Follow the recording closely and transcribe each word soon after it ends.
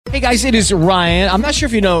Hey guys, it is Ryan. I'm not sure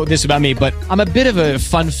if you know this about me, but I'm a bit of a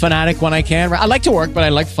fun fanatic when I can. I like to work, but I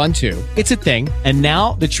like fun too. It's a thing. And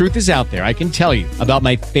now the truth is out there. I can tell you about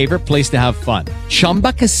my favorite place to have fun.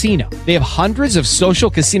 Chumba Casino. They have hundreds of social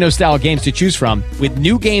casino style games to choose from with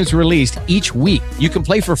new games released each week. You can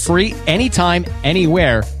play for free anytime,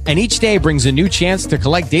 anywhere. And each day brings a new chance to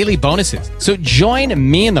collect daily bonuses. So join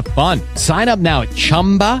me in the fun. Sign up now at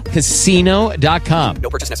ChumbaCasino.com. No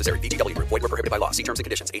purchase necessary. VGW. Void where prohibited by law. See terms and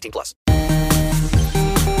conditions. 18+.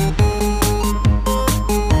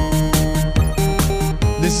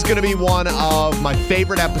 This is going to be one of my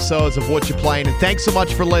favorite episodes of What You Playing. And thanks so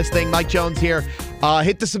much for listening. Mike Jones here.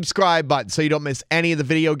 Hit the subscribe button so you don't miss any of the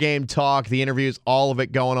video game talk, the interviews, all of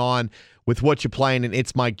it going on with What You Playing. And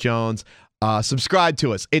It's Mike Jones. Subscribe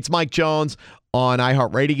to us. It's Mike Jones on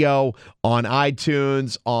iHeartRadio, on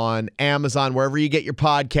iTunes, on Amazon, wherever you get your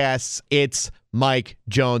podcasts. It's Mike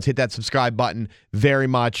Jones. Hit that subscribe button. Very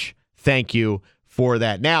much thank you for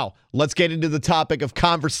that. Now, let's get into the topic of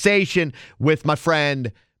conversation with my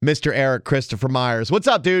friend, Mr. Eric Christopher Myers. What's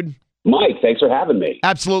up, dude? Mike, thanks for having me.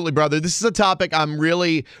 Absolutely, brother. This is a topic I'm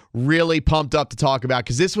really, really pumped up to talk about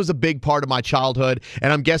because this was a big part of my childhood,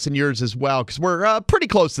 and I'm guessing yours as well because we're pretty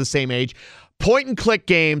close to the same age. Point-and-click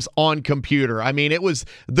games on computer. I mean, it was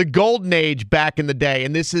the golden age back in the day,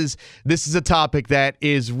 and this is a topic that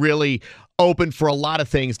is really open for a lot of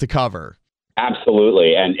things to cover.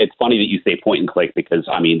 Absolutely, and it's funny that you say point-and-click because,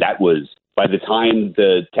 I mean, that was, by the time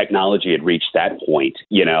the technology had reached that point,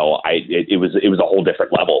 you know, it was a whole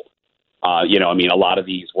different level. You know, I mean, a lot of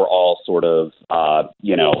these were all sort of,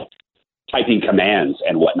 you know, typing commands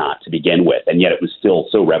and whatnot to begin with, and yet it was still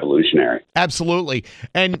so revolutionary. Absolutely.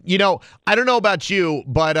 And, you know, I don't know about you,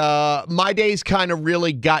 but my days kind of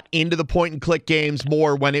really got into the point-and-click games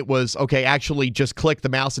more when it was, okay, actually just click the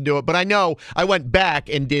mouse and do it. But I know I went back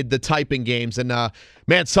and did the typing games, and,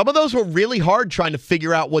 man, some of those were really hard trying to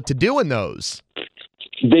figure out what to do in those.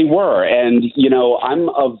 They were, and, you know, I'm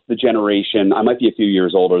of the generation, I might be a few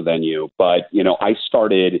years older than you, but, you know, I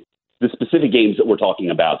started the specific games that we're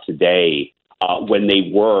talking about today when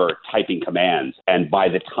they were typing commands. And by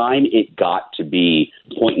the time it got to be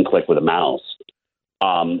point and click with a mouse,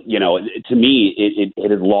 you know, to me,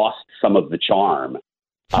 it had lost some of the charm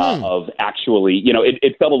of actually, you know,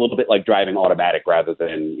 it felt a little bit like driving automatic rather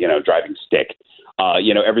than, you know, driving stick.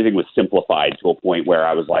 You know, everything was simplified to a point where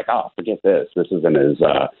I was like, oh, forget this. This isn't as,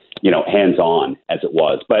 you know, hands-on as it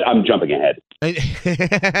was. But I'm jumping ahead.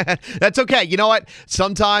 That's okay. You know what?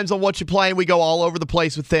 Sometimes on What You Playing, we go all over the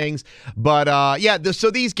place with things. But, yeah,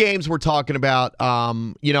 so these games we're talking about,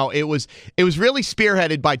 you know, it was really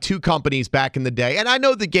spearheaded by two companies back in the day. And I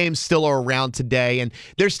know the games still are around today, and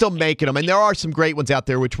they're still making them. And there are some great ones out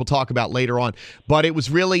there, which we'll talk about later on. But it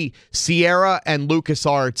was really Sierra and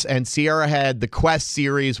LucasArts. And Sierra had the Quest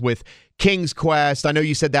series with King's Quest. I know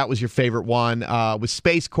you said that was your favorite one. With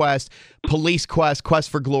Space Quest, Police Quest, Quest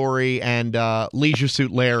for Glory, and Leisure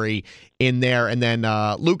Suit Larry in there. And then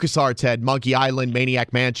LucasArts had Monkey Island,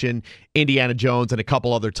 Maniac Mansion, Indiana Jones, and a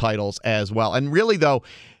couple other titles as well. And really, though,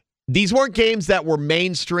 these weren't games that were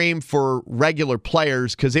mainstream for regular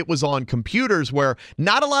players because it was on computers where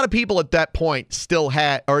not a lot of people at that point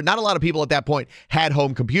had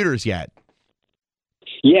home computers yet.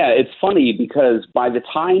 Yeah, it's funny because by the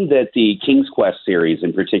time that the King's Quest series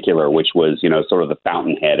in particular, which was, you know, sort of the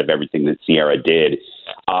fountainhead of everything that Sierra did,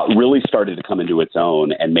 really started to come into its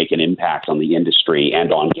own and make an impact on the industry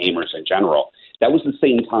and on gamers in general, that was the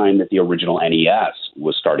same time that the original NES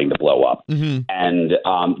was starting to blow up. Mm-hmm. And,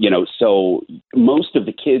 you know, so most of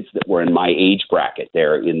the kids that were in my age bracket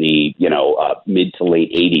there in the, you know, mid to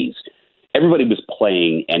late 80s, everybody was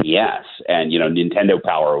playing NES, and, you know, Nintendo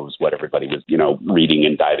Power was what everybody was, you know, reading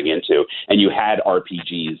and diving into. And you had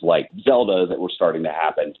RPGs like Zelda that were starting to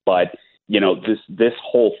happen. But, you know, this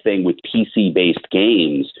whole thing with PC-based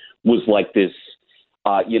games was like this,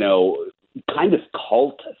 you know, kind of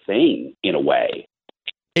cult thing in a way.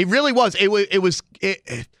 It really was. I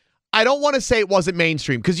don't want to say it wasn't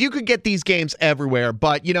mainstream because you could get these games everywhere,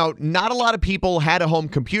 but, you know, not a lot of people had a home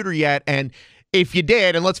computer yet. And if you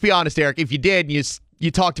did, and let's be honest, Eric, if you did, and you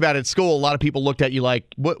talked about it at school, a lot of people looked at you like,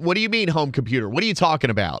 what do you mean home computer? What are you talking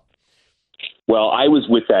about? Well, I was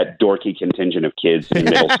with that dorky contingent of kids in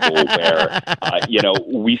middle school where, you know,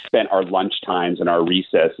 we spent our lunch times and our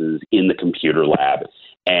recesses in the computer lab.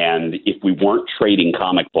 And if we weren't trading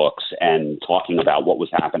comic books and talking about what was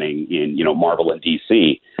happening in, you know, Marvel and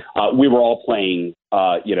DC, we were all playing,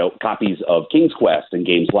 you know, copies of King's Quest and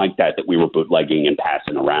games like that we were bootlegging and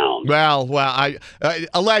passing around. Well, I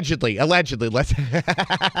allegedly. Allegedly,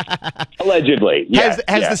 yes.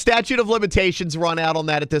 Has the statute of limitations run out on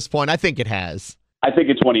that at this point? I think it has. I think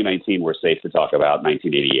in 2019 we're safe to talk about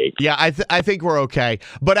 1988. Yeah, I think we're okay.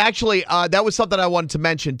 But actually, that was something I wanted to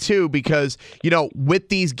mention too, because with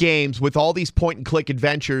these games, with all these point-and-click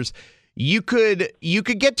adventures, you could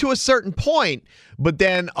get to a certain point, but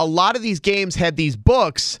then a lot of these games had these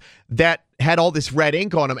books that had all this red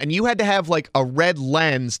ink on them, and you had to have like a red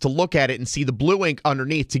lens to look at it and see the blue ink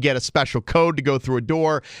underneath to get a special code to go through a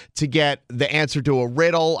door, to get the answer to a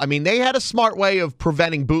riddle. I mean, they had a smart way of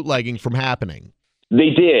preventing bootlegging from happening. They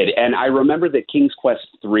did, and I remember that King's Quest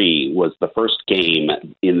III was the first game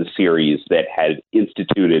in the series that had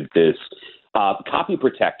instituted this copy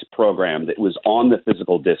protect program that was on the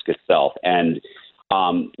physical disc itself. And,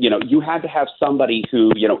 you had to have somebody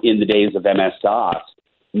who, in the days of MS-DOS,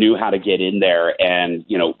 knew how to get in there and,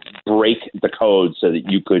 break the code so that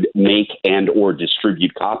you could make and or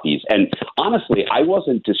distribute copies. And honestly, I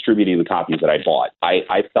wasn't distributing the copies that I bought.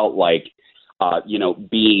 I felt like,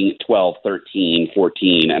 being 12, 13,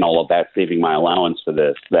 14, and all of that, saving my allowance for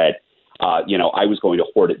this, that, I was going to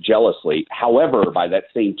hoard it jealously. However, by that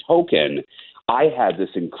same token, I had this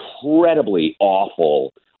incredibly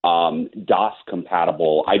awful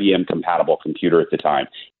DOS-compatible, IBM-compatible computer at the time,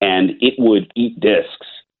 and it would eat disks.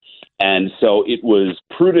 And so it was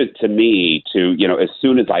prudent to me to, as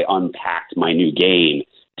soon as I unpacked my new game,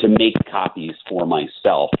 to make copies for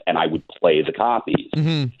myself, and I would play the copies.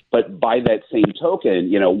 Mm-hmm. But by that same token,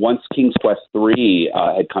 once King's Quest III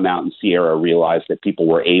had come out and Sierra realized that people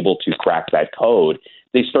were able to crack that code,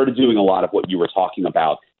 they started doing a lot of what you were talking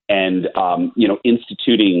about and,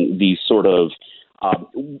 instituting these sort of,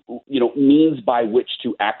 means by which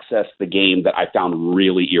to access the game that I found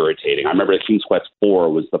really irritating. I remember King's Quest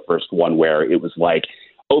IV was the first one where it was like,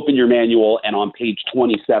 open your manual, and on page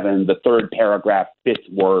 27, the third paragraph, fifth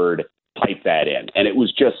word, type that in. And it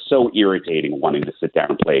was just so irritating wanting to sit down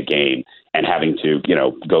and play a game and having to,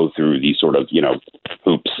 go through these sort of,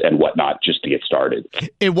 hoops and whatnot just to get started.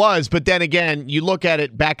 It was, but then again, you look at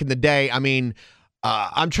it back in the day, I mean,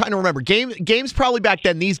 I'm trying to remember. Games probably back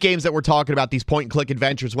then, these games that we're talking about, these point-and-click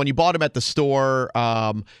adventures, when you bought them at the store,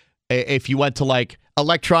 if you went to like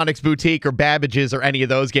Electronics Boutique or Babbage's or any of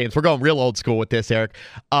those games, we're going real old school with this, Eric.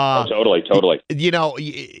 Totally.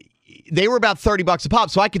 They were about $30 a pop,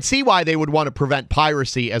 so I could see why they would want to prevent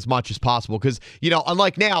piracy as much as possible. Because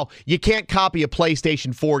unlike now, you can't copy a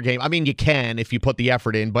PlayStation 4 game. I mean, you can if you put the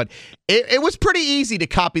effort in, but it was pretty easy to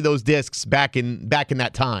copy those discs back in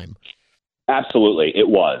that time. Absolutely, it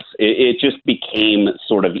was. It just became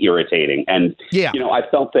sort of irritating. And, I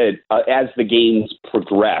felt that as the games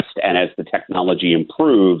progressed and as the technology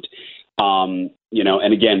improved, and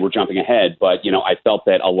again, we're jumping ahead, but, I felt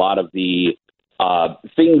that a lot of the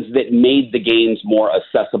things that made the games more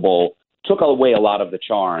accessible took away a lot of the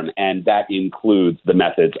charm, and that includes the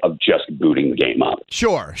methods of just booting the game up.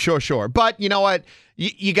 Sure. But you know what?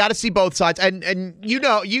 You got to see both sides, and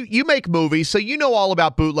you make movies, so you know all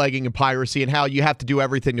about bootlegging and piracy and how you have to do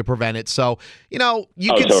everything to prevent it. So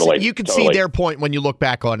you can see their point when you look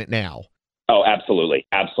back on it now. Oh, absolutely.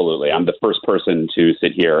 I'm the first person to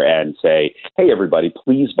sit here and say, hey, everybody,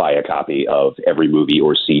 please buy a copy of every movie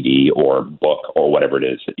or CD or book or whatever it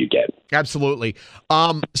is that you get. Absolutely.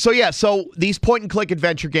 So these point-and-click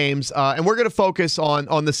adventure games, and we're going to focus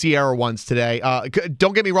on the Sierra ones today.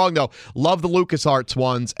 Don't get me wrong, though. Love the LucasArts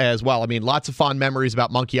ones as well. I mean, lots of fond memories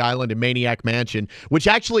about Monkey Island and Maniac Mansion, which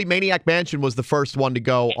actually Maniac Mansion was the first one to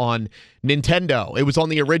go on Nintendo. It was on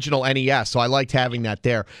the original NES, so I liked having that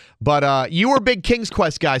there. But you were a big King's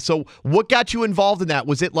Quest guy, so what got you involved in that?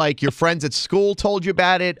 Was it like your friends at school told you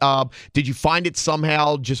about it? Did you find it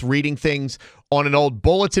somehow just reading things on an old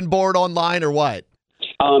bulletin board online, or what?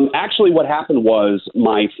 Actually, what happened was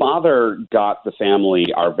my father got the family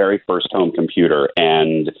our very first home computer,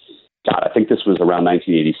 and God, I think this was around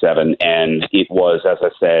 1987, and it was, as I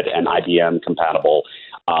said, an IBM compatible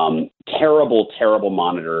terrible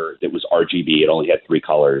monitor that was RGB. It only had 3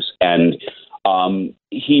 colors. And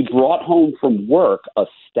he brought home from work a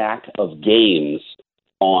stack of games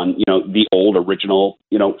on, the old original,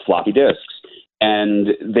 floppy disks. And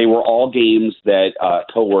they were all games that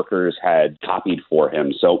coworkers had copied for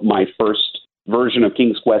him. So my first version of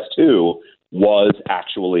King's Quest II was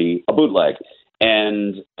actually a bootleg.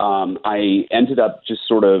 And I ended up just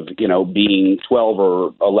sort of, being 12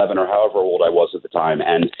 or 11 or however old I was at the time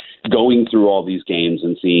and going through all these games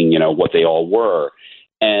and seeing, what they all were.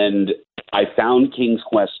 And I found King's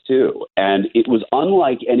Quest II, and it was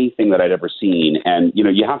unlike anything that I'd ever seen. And,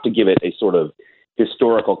 you have to give it a sort of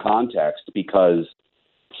historical context, because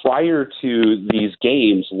prior to these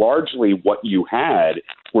games, largely what you had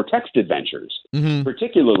were text adventures, Mm-hmm.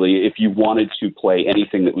 particularly if you wanted to play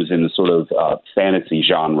anything that was in the sort of fantasy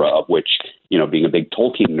genre, of which, being a big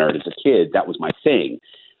Tolkien nerd as a kid, that was my thing.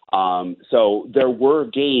 So there were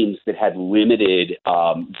games that had limited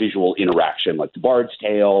visual interaction, like The Bard's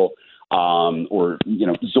Tale, or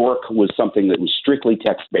Zork was something that was strictly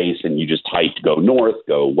text-based, and you just typed go north,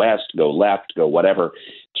 go west, go left, go whatever.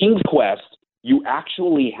 King's Quest, you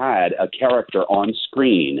actually had a character on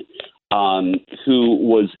screen who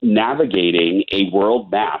was navigating a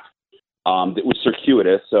world map that was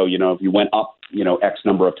circuitous. So, if you went up, X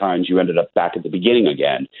number of times, you ended up back at the beginning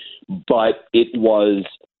again. But it was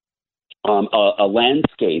a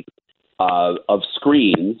landscape of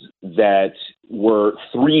screens that were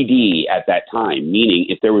 3D at that time, meaning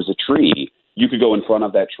if there was a tree, you could go in front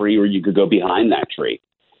of that tree or you could go behind that tree.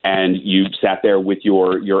 And you sat there with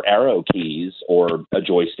your arrow keys or a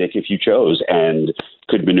joystick if you chose and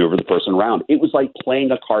could maneuver the person around. It was like playing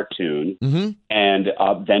a cartoon and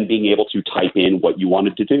then being able to type in what you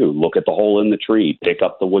wanted to do. Look at the hole in the tree, pick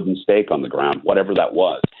up the wooden stake on the ground, whatever that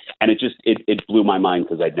was. And it blew my mind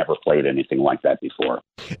because I'd never played anything like that before.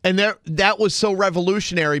 And that was so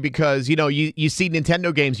revolutionary because, you see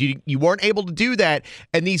Nintendo games, you weren't able to do that.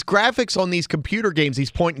 And these graphics on these computer games, these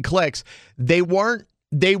point and clicks, they weren't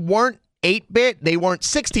 8-bit, they weren't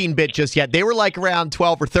 16-bit just yet. They were like around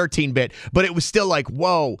 12 or 13-bit, but it was still like,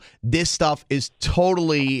 whoa, this stuff is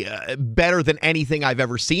totally better than anything I've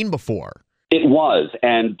ever seen before. It was.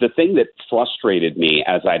 And the thing that frustrated me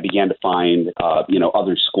as I began to find,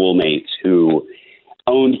 other schoolmates who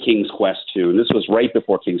owned King's Quest 2, and this was right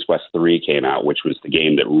before King's Quest 3 came out, which was the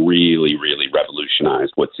game that really, really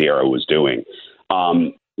revolutionized what Sierra was doing.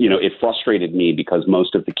 It frustrated me because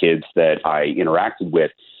most of the kids that I interacted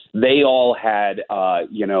with, they all had,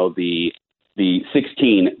 the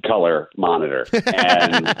 16 color monitor.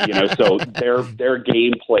 And, so their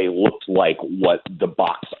gameplay looked like what the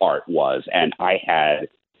box art was. And I had,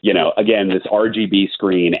 again, this RGB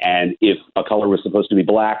screen. And if a color was supposed to be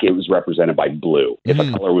black, it was represented by blue. If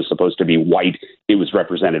a color was supposed to be white, it was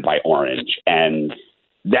represented by orange. And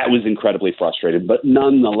that was incredibly frustrating, but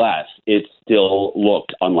nonetheless, it still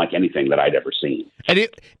looked unlike anything that I'd ever seen. And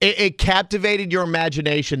it captivated your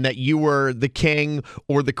imagination that you were the king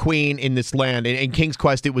or the queen in this land. In King's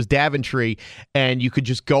Quest, it was Daventry, and you could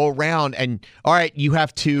just go around and, all right, you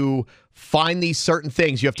have to find these certain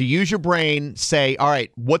things. You have to use your brain, say, all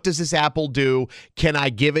right, what does this apple do? Can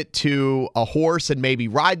I give it to a horse and maybe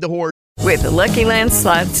ride the horse? With the Lucky Land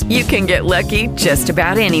Slots, you can get lucky just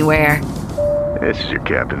about anywhere. This is your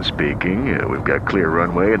captain speaking. We've got clear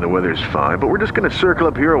runway and the weather's fine, but we're just going to circle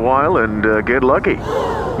up here a while and get lucky.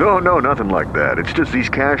 No, nothing like that. It's just these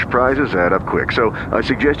cash prizes add up quick. So I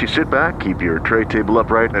suggest you sit back, keep your tray table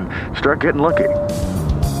upright, and start getting lucky.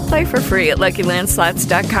 Play for free at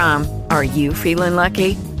LuckyLandSlots.com. Are you feeling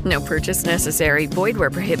lucky? No purchase necessary. Void where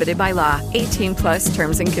prohibited by law. 18+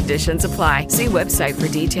 terms and conditions apply. See website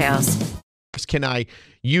for details. Can I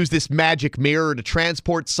use this magic mirror to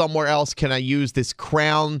transport somewhere else? Can I use this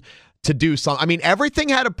crown to do something? I mean, everything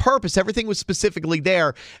had a purpose. Everything was specifically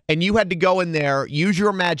there, and you had to go in there, use your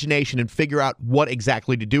imagination, and figure out what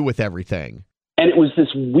exactly to do with everything. And it was this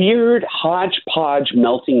weird hodgepodge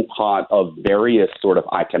melting pot of various sort of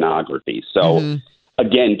iconography. So,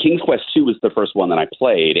 again, King's Quest 2 was the first one that I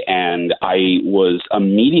played, and I was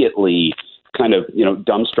immediately kind of,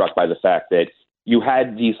 dumbstruck by the fact that you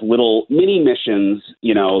had these little mini missions,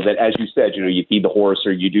 that, as you said, you feed the horse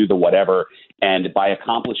or you do the whatever. And by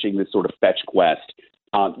accomplishing this sort of fetch quest,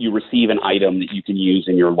 you receive an item that you can use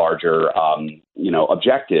in your larger,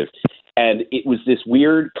 objective. And it was this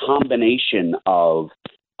weird combination of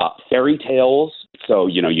fairy tales. So,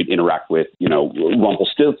 you'd interact with,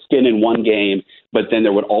 Rumpelstiltskin in one game, but then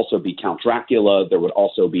there would also be Count Dracula. There would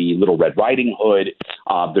also be Little Red Riding Hood.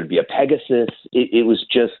 There'd be a Pegasus. It was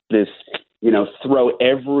just this, throw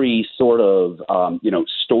every sort of,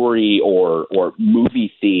 story or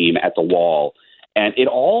movie theme at the wall. And it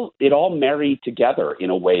all married together in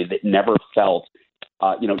a way that never felt,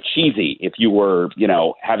 cheesy if you were,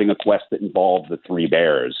 having a quest that involved the three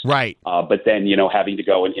bears. Right. But then, having to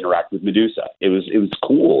go and interact with Medusa. It was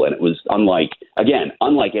cool. And it was unlike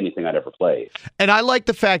anything I'd ever played. And I like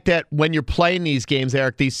the fact that when you're playing these games,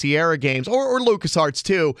 Eric, these Sierra games, or LucasArts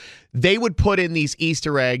too, they would put in these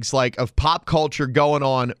Easter eggs like of pop culture going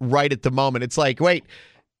on right at the moment. It's like, wait,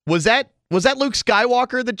 was that Luke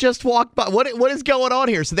Skywalker that just walked by? What is going on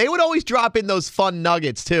here? So they would always drop in those fun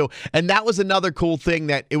nuggets too. And that was another cool thing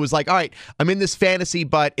that it was like, all right, I'm in this fantasy,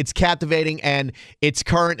 but it's captivating and it's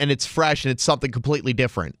current and it's fresh and it's something completely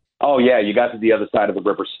different. Oh yeah, you got to the other side of the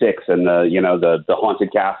river Styx and the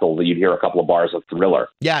haunted castle that you'd hear a couple of bars of Thriller.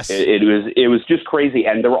 Yes, it was just crazy,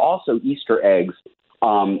 and there were also Easter eggs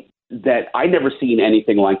that I never seen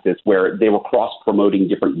anything like this, where they were cross promoting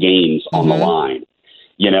different games on the line.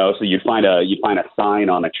 So you'd find a sign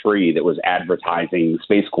on a tree that was advertising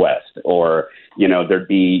Space Quest, or there'd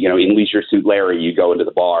be in Leisure Suit Larry, you go into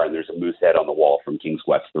the bar and there's a moose head on the wall from King's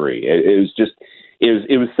Quest 3.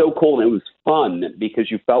 It was so cool, and it was fun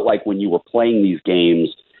because you felt like when you were playing these games,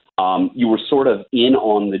 you were sort of in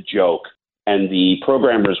on the joke, and the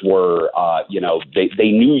programmers were,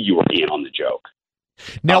 they knew you were in on the joke.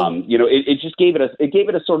 Now, it just gave it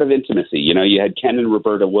a sort of intimacy. You had Ken and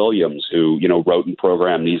Roberta Williams who, wrote and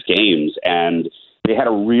programmed these games, and they had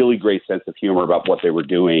a really great sense of humor about what they were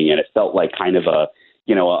doing, and it felt like kind of a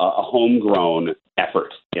homegrown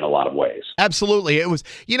effort in a lot of ways. Absolutely. It was,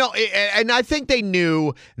 and I think they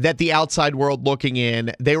knew that the outside world looking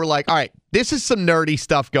in, they were like, all right, this is some nerdy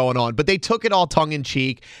stuff going on, but they took it all tongue in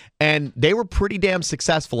cheek, and they were pretty damn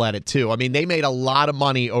successful at it too. I mean, they made a lot of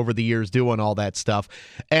money over the years doing all that stuff.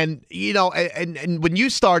 And, and when you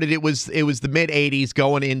started, it was the mid 80s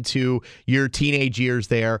going into your teenage years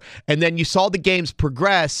there. And then you saw the games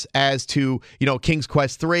progress as to, King's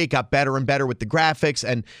Quest 3 got better and better with the graphics,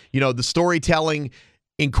 and, the storytelling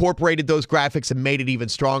incorporated those graphics and made it even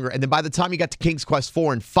stronger. And then by the time you got to King's Quest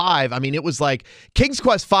 4 and 5, I mean, it was like King's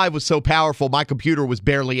Quest 5 was so powerful, my computer was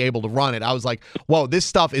barely able to run it. I was like, whoa, this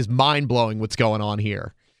stuff is mind-blowing what's going on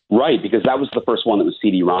here. Right, because that was the first one that was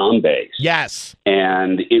CD-ROM based. Yes.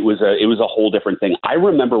 And it was a whole different thing. I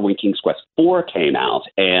remember when King's Quest 4 came out,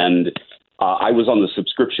 and I was on the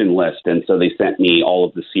subscription list, and so they sent me all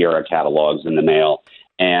of the Sierra catalogs in the mail.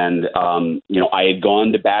 And, I had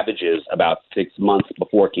gone to Babbage's about 6 months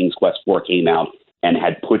before King's Quest 4 came out and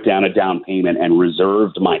had put down a down payment and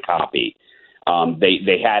reserved my copy.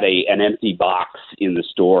 They had an empty box in the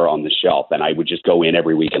store on the shelf, and I would just go in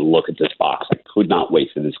every week and look at this box. I could not wait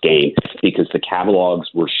for this game because the catalogs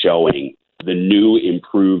were showing the new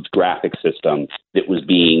improved graphic system that was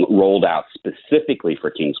being rolled out specifically for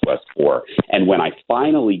King's Quest 4. And when I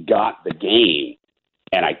finally got the game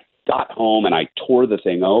and I got home and I tore the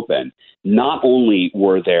thing open, not only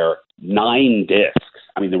were there 9 discs,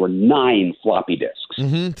 there were 9 floppy disks.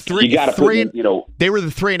 Mm-hmm. You got to put in, they were the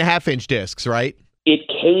 3.5-inch discs, right? It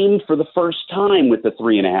came for the first time with the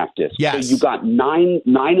 3.5 discs. Yes. So you got nine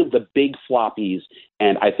of the big floppies,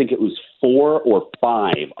 and I think it was 4 or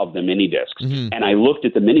 5 of the mini discs. Mm-hmm. And I looked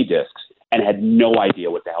at the mini discs and had no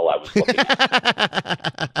idea what the hell I was looking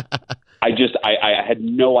at. I had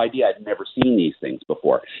no idea. I'd never seen these things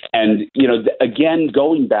before. And, again,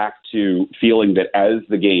 going back to feeling that as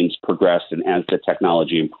the games progressed and as the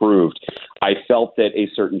technology improved, I felt that a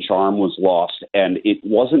certain charm was lost. And it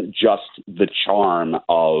wasn't just the charm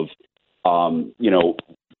of,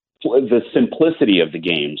 the simplicity of the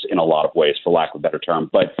games in a lot of ways, for lack of a better term,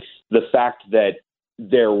 but the fact that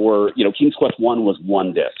there were, King's Quest 1 was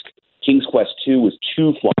 1 disc. King's Quest 2 was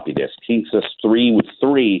 2 floppy disks. King's Quest 3 was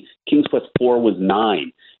 3. King's Quest 4 was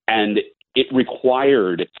 9. And it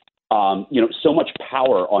required, so much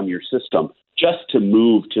power on your system just to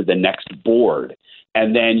move to the next board.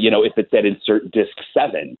 And then, if it said insert disk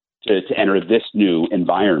 7 to enter this new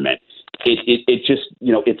environment, it just,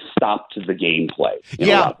 it stopped the gameplay in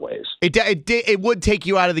a lot of ways. It would take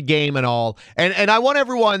you out of the game and all. And I want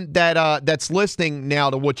everyone that's listening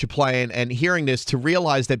now to what you're playing and hearing this to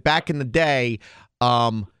realize that back in the day,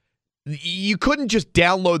 you couldn't just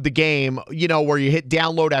download the game, where you hit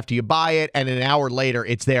download after you buy it, and an hour later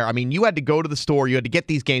it's there. I mean, you had to go to the store, you had to get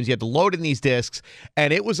these games, you had to load in these discs,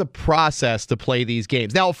 and it was a process to play these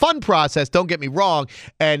games. Now, a fun process, don't get me wrong,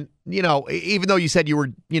 and even though you said you were,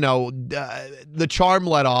 the charm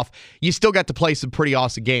let off, you still got to play some pretty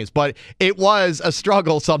awesome games, but it was a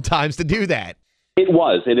struggle sometimes to do that. It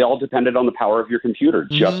was. It all depended on the power of your computer,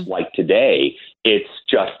 just like today. It's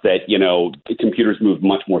just that, computers moved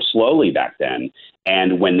much more slowly back then.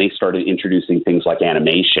 And when they started introducing things like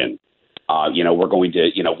animation, we're going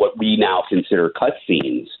to, what we now consider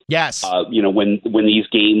cutscenes. Yes. When these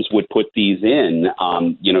games would put these in,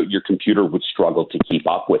 your computer would struggle to keep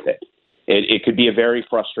up with it. It could be a very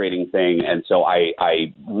frustrating thing. And so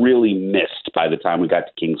I really missed, by the time we got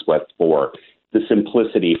to King's Quest 4, the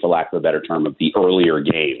simplicity, for lack of a better term, of the earlier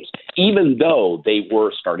games, even though they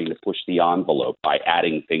were starting to push the envelope by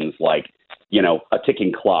adding things like, a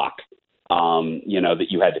ticking clock, that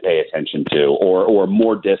you had to pay attention to, or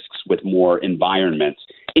more discs with more environments.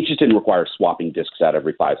 It just didn't require swapping discs out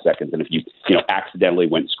every 5 seconds. And if you, accidentally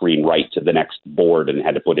went screen right to the next board and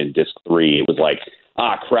had to put in disc 3, it was like,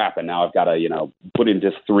 crap, and now I've got to, put in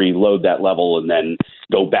disc 3, load that level, and then,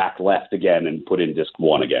 go back left again and put in disc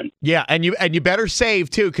 1 again. Yeah, and you better save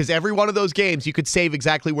too, because every one of those games you could save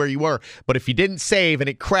exactly where you were. But if you didn't save and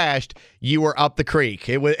it crashed, you were up the creek.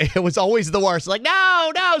 It was always the worst. Like,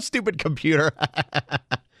 no, stupid computer.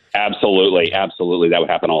 Absolutely, that would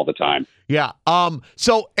happen all the time. Yeah.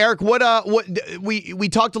 So Eric, what we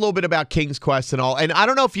talked a little bit about King's Quest and all, and I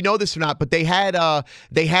don't know if you know this or not, but they had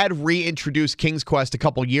reintroduced King's Quest a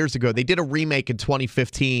couple years ago. They did a remake in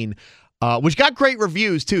 2015. Which got great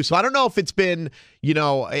reviews, too. So I don't know if it's been,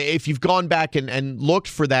 if you've gone back and looked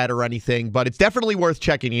for that or anything, but it's definitely worth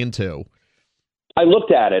checking into. I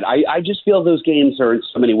looked at it. I just feel those games are in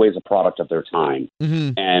so many ways a product of their time.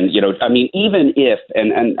 Mm-hmm. And, even if,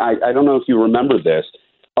 and I don't know if you remember this,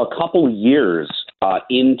 a couple years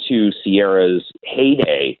into Sierra's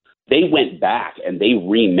heyday, they went back and they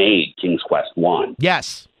remade King's Quest 1.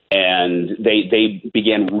 Yes. And they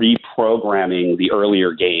began reprogramming the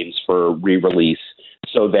earlier games for re-release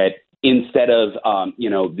so that instead of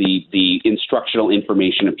the instructional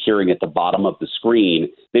information appearing at the bottom of the screen,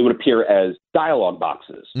 they would appear as dialogue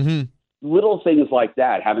boxes. Mm-hmm. Little things like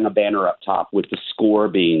that, having a banner up top with the score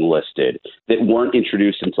being listed that weren't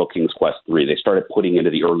introduced until King's Quest 3. They started putting into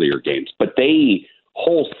the earlier games, but they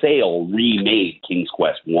wholesale remade King's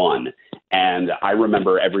Quest 1. And I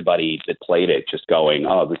remember everybody that played it just going,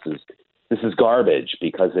 "Oh, this is garbage,"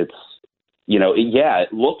 because it's,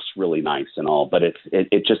 it looks really nice and all, but it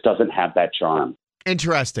just doesn't have that charm.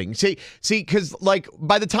 Interesting. See, because like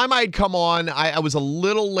by the time I had come on, I was a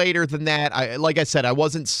little later than that. Like I said, I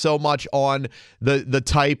wasn't so much on the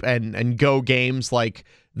type and go games like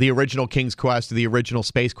the original King's Quest or the original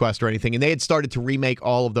Space Quest or anything, and they had started to remake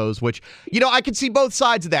all of those, which, I could see both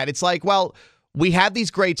sides of that. It's like, well, we have these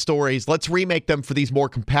great stories. Let's remake them for these more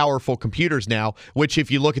powerful computers now, which if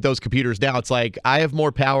you look at those computers now, it's like I have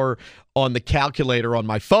more power on the calculator on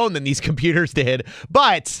my phone than these computers did.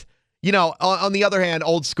 But, on the other hand,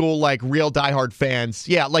 old school, like real diehard fans,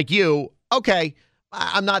 yeah, like you, okay,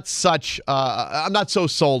 I'm not so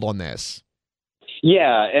sold on this.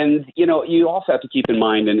 Yeah, and, you also have to keep in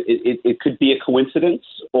mind, and it could be a coincidence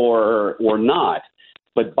or not,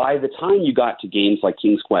 but by the time you got to games like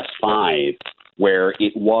King's Quest V, where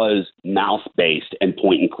it was mouse-based and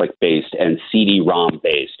point-and-click based and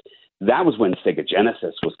CD-ROM-based, that was when Sega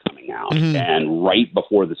Genesis was coming out, mm-hmm. and right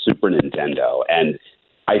before the Super Nintendo. And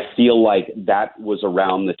I feel like that was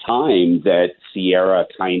around the time that Sierra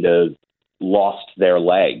kind of lost their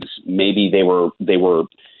legs. Maybe they were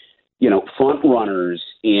front runners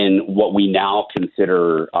in what we now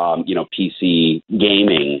consider, PC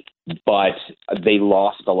gaming, but they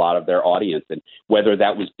lost a lot of their audience. And whether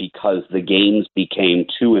that was because the games became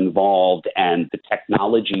too involved and the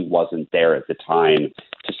technology wasn't there at the time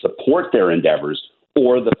to support their endeavors,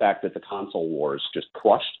 or the fact that the console wars just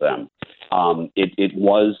crushed them,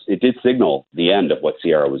 it did signal the end of what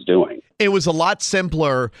Sierra was doing. It was a lot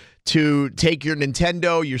simpler to take your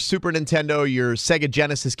Nintendo, your Super Nintendo, your Sega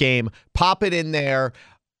Genesis game, pop it in there,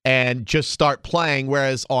 and just start playing.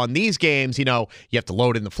 Whereas on these games, you have to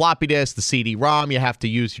load in the floppy disk, the CD-ROM, you have to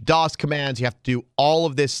use your DOS commands, you have to do all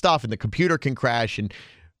of this stuff, and the computer can crash. And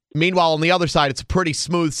meanwhile, on the other side, it's a pretty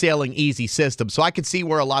smooth sailing, easy system. So I could see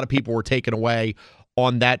where a lot of people were taken away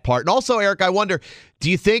on that part. And also, Eric, I wonder, do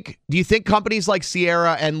you think companies like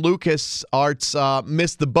Sierra and LucasArts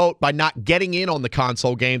missed the boat by not getting in on the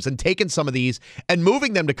console games and taking some of these and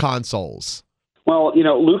moving them to consoles? Well,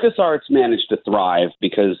 LucasArts managed to thrive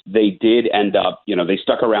because they did end up, they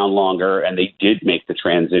stuck around longer and they did make the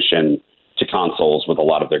transition to consoles with a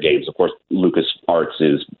lot of their games. Of course, LucasArts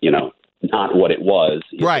is, not what it was,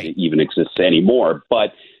 right. If it even exists anymore.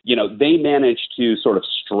 But, they managed to sort of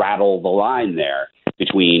straddle the line there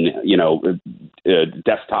between,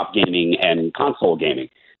 desktop gaming and console gaming.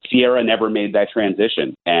 Sierra never made that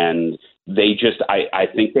transition, and they just, I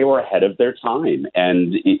think they were ahead of their time,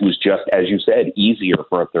 and it was just, as you said, easier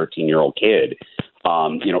for a 13-year-old kid,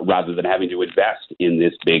 rather than having to invest in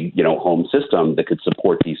this big, home system that could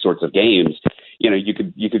support these sorts of games. You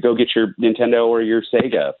could go get your Nintendo or your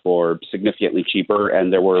Sega for significantly cheaper,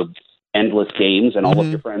 and there were endless games, and all of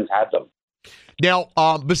your friends had them. Now,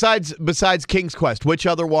 besides King's Quest, which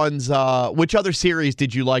other series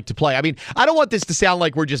did you like to play? I mean, I don't want this to sound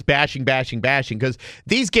like we're just bashing, because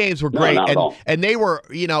these games were great, and they were,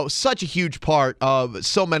 such a huge part of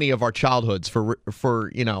so many of our childhoods for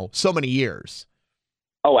so many years.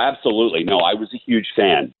 Oh, absolutely. No, I was a huge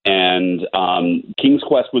fan, and King's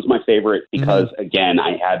Quest was my favorite because, again,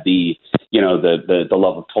 I had the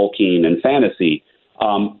love of Tolkien and fantasy.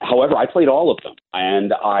 However, I played all of them,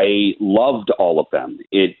 and I loved all of them.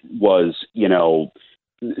 It was,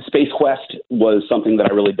 Space Quest was something that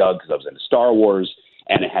I really dug because I was into Star Wars,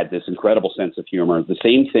 and it had this incredible sense of humor. The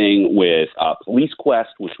same thing with Police Quest,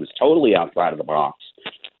 which was totally outside of the box.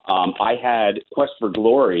 I had Quest for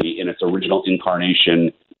Glory in its original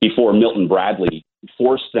incarnation before Milton Bradley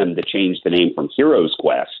forced them to change the name from Heroes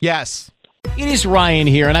Quest. Yes. It is Ryan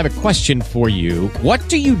here, and I have a question for you. What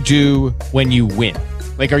do you do when you win?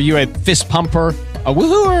 Like, are you a fist pumper, a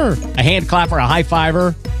woohooer, a hand clapper, a high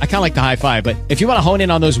fiver? I kind of like the high five, but if you want to hone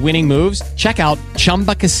in on those winning moves, check out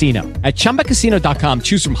Chumba Casino. At ChumbaCasino.com,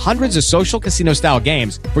 choose from hundreds of social casino-style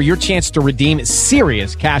games for your chance to redeem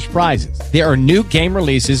serious cash prizes. There are new game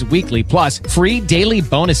releases weekly, plus free daily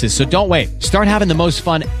bonuses. So don't wait. Start having the most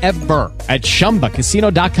fun ever at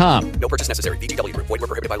ChumbaCasino.com. No purchase necessary. VGW Group. Void where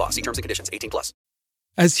prohibited by law. See terms and conditions. 18+.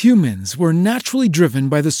 As humans, we're naturally driven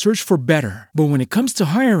by the search for better. But when it comes to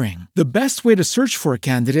hiring, the best way to search for a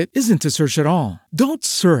candidate isn't to search at all. Don't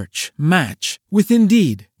search, match with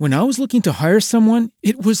Indeed. When I was looking to hire someone,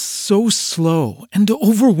 it was so slow and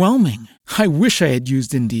overwhelming. I wish I had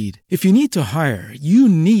used Indeed. If you need to hire, you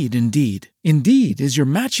need Indeed. Indeed is your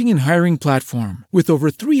matching and hiring platform with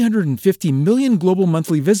over 350 million global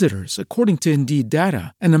monthly visitors, according to Indeed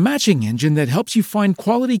data, and a matching engine that helps you find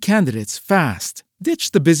quality candidates fast.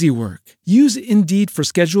 Ditch the busy work. Use Indeed for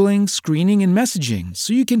scheduling, screening, and messaging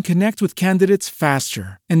so you can connect with candidates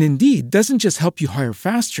faster. And Indeed doesn't just help you hire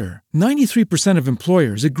faster. 93% of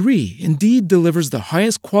employers agree Indeed delivers the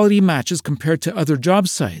highest quality matches compared to other job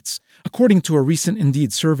sites, according to a recent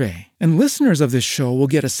Indeed survey. And listeners of this show will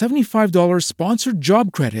get a $75 sponsored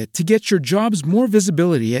job credit to get your jobs more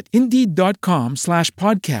visibility at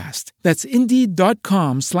Indeed.com/podcast. That's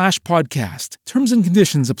Indeed.com/podcast. Terms and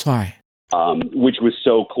conditions apply. Which was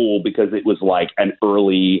so cool because it was like an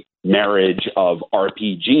early marriage of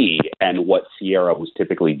RPG and what Sierra was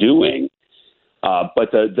typically doing.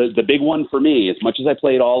 But the big one for me, as much as I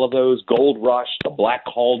played all of those, Gold Rush, the Black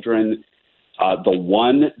Cauldron, the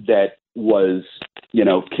one that was,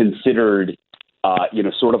 considered,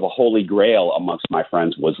 sort of a holy grail amongst my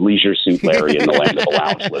friends was Leisure Suit Larry in the Land of the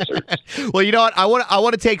Lounge Lizards. Well, you know what? I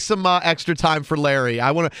want to take some extra time for Larry.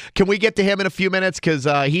 Can we get to him in a few minutes? Because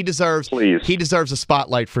he deserves a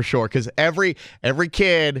spotlight for sure. Because every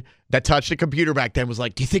kid that touched a computer back then was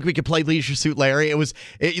like, "Do you think we could play Leisure Suit Larry?" It was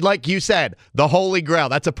like you said, the holy grail.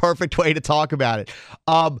 That's a perfect way to talk about it.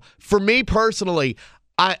 For me personally,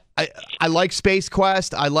 I like Space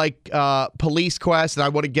Quest. I like Police Quest, and I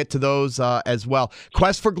want to get to those as well.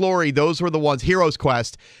 Quest for Glory, those were the ones. Heroes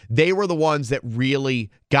Quest, they were the ones that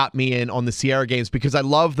really got me in on the Sierra games because I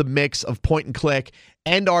love the mix of point and click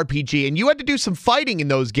and RPG. And you had to do some fighting in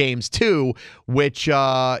those games too, which,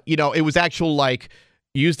 it was actual like,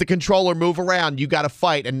 use the controller, move around, you got to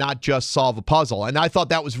fight and not just solve a puzzle. And I thought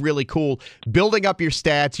that was really cool. Building up your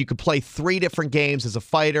stats, you could play 3 different games as a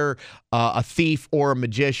fighter, a thief, or a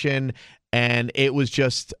magician. And it was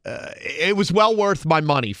just, it was well worth my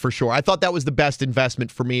money for sure. I thought that was the best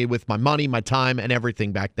investment for me with my money, my time, and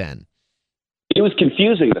everything back then. It was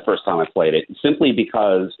confusing the first time I played it, simply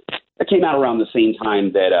because it came out around the same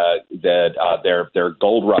time that their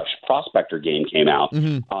Gold Rush Prospector game came out,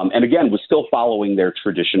 and again was still following their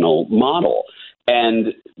traditional model.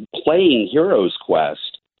 And playing Heroes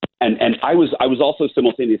Quest, and I was also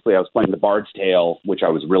simultaneously I was playing the Bard's Tale, which I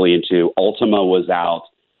was really into. Ultima was out.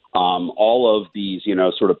 All of these,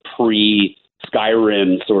 sort of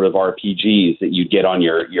pre-Skyrim sort of RPGs that you get on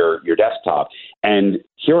your desktop. And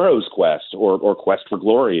Heroes Quest, or Quest for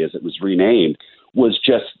Glory, as it was renamed, was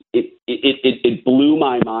just it blew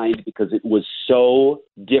my mind because it was so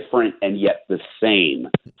different and yet the same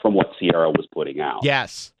from what Sierra was putting out.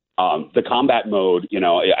 Yes. The combat mode,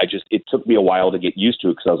 it took me a while to get used to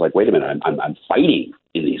it because I was like, wait a minute, I'm fighting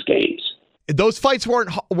in these games. Those fights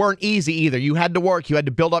weren't easy either. You had to work. You had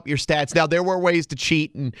to build up your stats. Now, there were ways to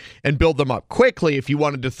cheat and build them up quickly. If you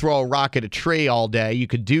wanted to throw a rock at a tree all day, you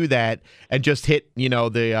could do that and just hit,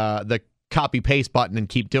 the copy-paste button and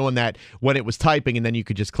keep doing that when it was typing, and then you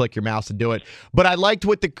could just click your mouse and do it. But I liked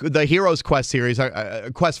with the Heroes Quest series,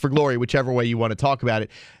 Quest for Glory, whichever way you want to talk about it,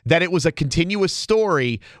 that it was a continuous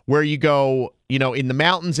story where you go, in the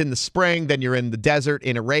mountains in the spring, then you're in the desert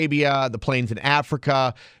in Arabia, the plains in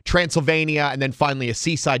Africa, Transylvania, and then finally a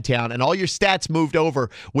seaside town. And all your stats moved over,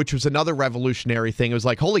 which was another revolutionary thing. It was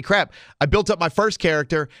like, holy crap, I built up my first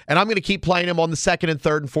character, and I'm going to keep playing him on the second and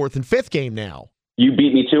third and fourth and fifth game now. You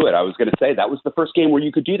beat me to it. I was going to say that was the first game where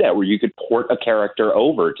you could do that, where you could port a character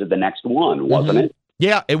over to the next one, wasn't it?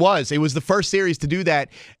 Yeah, it was. It was the first series to do that.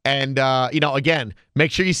 And, again,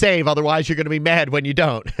 make sure you save. Otherwise, you're going to be mad when you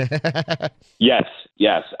don't. Yes.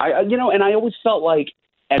 And I always felt like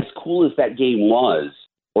as cool as that game was,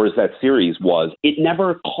 or as that series was, it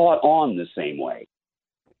never caught on the same way.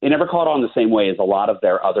 it never caught on the same way as a lot of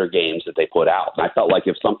their other games that they put out. And I felt like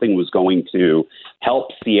if something was going to help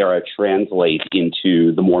Sierra translate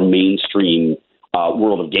into the more mainstream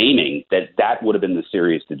world of gaming, that would have been the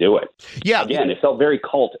series to do it. Yeah. Again, it felt very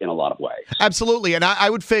cult in a lot of ways. Absolutely. And I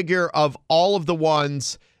would figure of all of the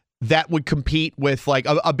ones that would compete with like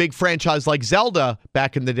a big franchise like Zelda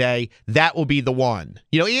back in the day, that will be the one.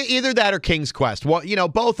 Either that or King's Quest. Well,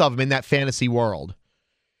 both of them in that fantasy world.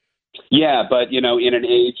 Yeah, but in an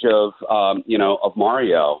age of of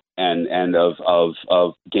Mario and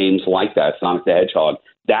of games like that, Sonic the Hedgehog,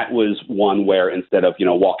 that was one where instead of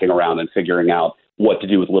walking around and figuring out what to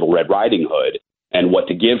do with Little Red Riding Hood and what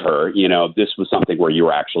to give her, this was something where you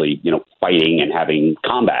were actually fighting and having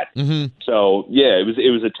combat. Mm-hmm. So yeah,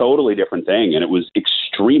 it was a totally different thing, and it was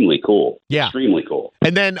extremely cool. Yeah, extremely cool.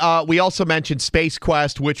 And then we also mentioned Space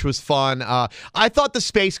Quest, which was fun. I thought the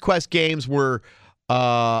Space Quest games were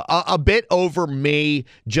a bit over me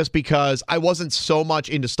just because I wasn't so much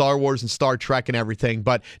into Star Wars and Star Trek and everything,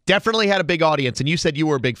 but definitely had a big audience. And you said you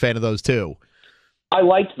were a big fan of those too. I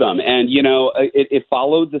liked them. And, it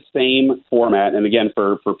followed the same format. And again,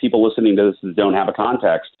 for people listening to this that don't have a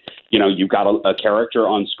context, you've got a character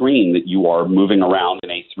on screen that you are moving around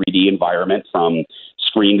in a 3D environment from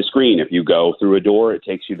screen to screen. If you go through a door, it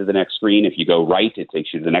takes you to the next screen. If you go right, it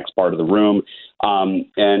takes you to the next part of the room.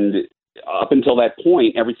 And up until that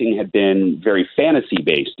point, everything had been very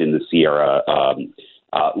fantasy-based in the Sierra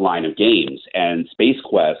line of games. And Space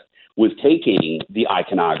Quest was taking the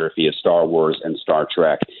iconography of Star Wars and Star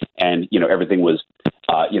Trek, and, everything was,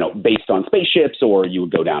 based on spaceships, or you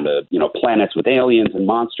would go down to, planets with aliens and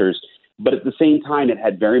monsters. But at the same time, it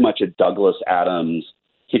had very much a Douglas Adams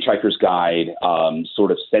Hitchhiker's Guide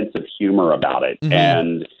sort of sense of humor about it. Mm-hmm.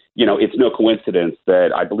 And it's no coincidence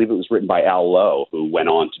that I believe it was written by Al Lowe, who went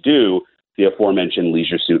on to do the aforementioned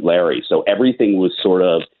Leisure Suit Larry. So everything was sort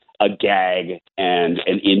of a gag and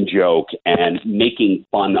an in-joke and making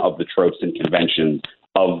fun of the tropes and conventions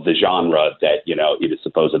of the genre that, it is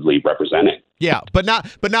supposedly representing. Yeah, but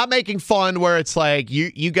not making fun where it's like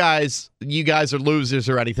you guys are losers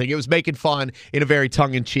or anything. It was making fun in a very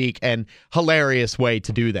tongue-in-cheek and hilarious way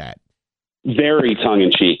to do that. Very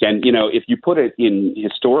tongue-in-cheek. And, if you put it in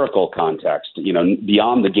historical context,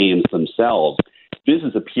 beyond the games themselves, this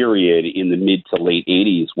is a period in the mid to late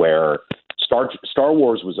 80s where Star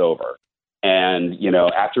Wars was over. And,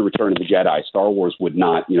 after Return of the Jedi, Star Wars would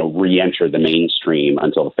not, re-enter the mainstream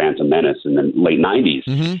until The Phantom Menace in the late 90s.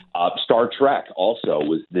 Mm-hmm. Star Trek also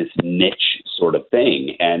was this niche sort of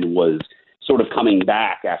thing and was sort of coming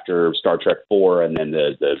back after Star Trek 4 and then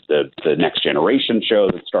the Next Generation show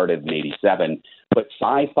that started in 87. But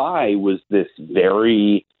sci-fi was this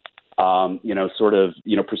very,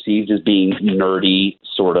 perceived as being nerdy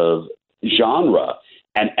sort of genre.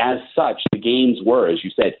 And as such, the games were, as you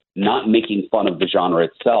said, not making fun of the genre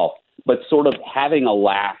itself, but sort of having a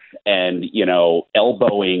laugh and,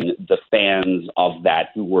 elbowing the fans of that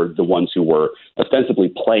who were the ones who were ostensibly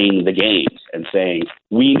playing the games and saying,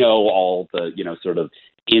 we know all the, sort of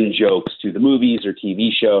in-jokes to the movies or TV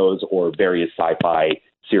shows or various sci-fi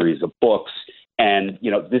series of books. And,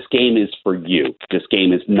 this game is for you. This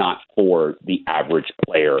game is not for the average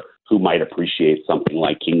player who might appreciate something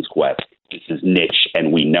like King's Quest. This is niche,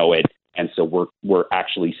 and we know it. And so we're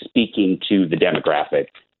actually speaking to the demographic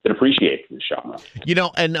that appreciates this genre.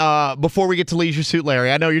 And before we get to Leisure Suit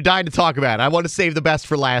Larry, I know you're dying to talk about it. I want to save the best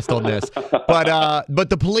for last on this. But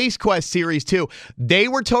the Police Quest series, too, they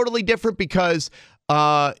were totally different because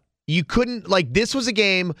you couldn't, this was a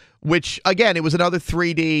game which, again, it was another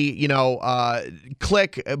 3D,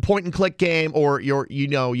 point and click game, or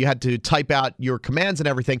you had to type out your commands and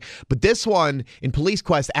everything. But this one in Police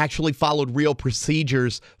Quest actually followed real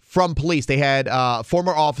procedures from police. They had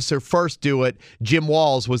former officer first do it. Jim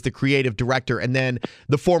Walls was the creative director, and then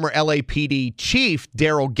the former LAPD chief,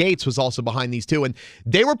 Daryl Gates, was also behind these two. And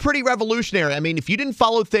they were pretty revolutionary. I mean, if you didn't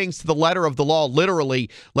follow things to the letter of the law,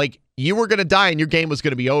 literally, you were going to die and your game was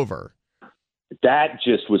going to be over. That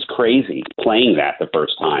just was crazy, playing that the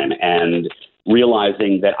first time and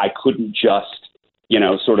realizing that I couldn't just, you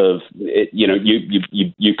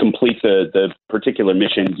complete the particular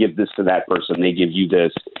mission, give this to that person, they give you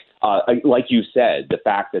this. Like you said, the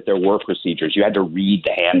fact that there were procedures, you had to read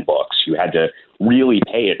the handbooks, you had to really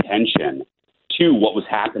pay attention to what was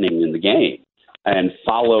happening in the game and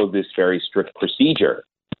follow this very strict procedure.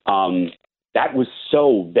 That was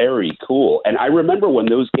so very cool. And I remember when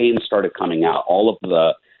those games started coming out, all of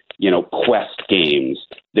the, Quest games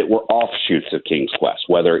that were offshoots of King's Quest,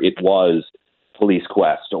 whether it was Police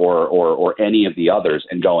Quest or any of the others,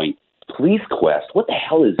 and going, Police Quest, what the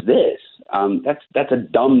hell is this? That's a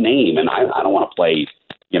dumb name, and I don't want to play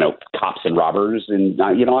cops and robbers, and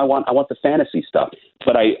I want the fantasy stuff.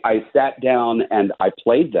 But I sat down and I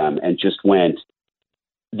played them and just went,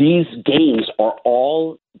 these games are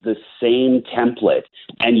all the same template,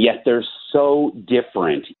 and yet they're so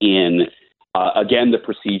different in, again, the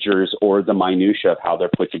procedures or the minutia of how they're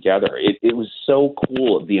put together. It was so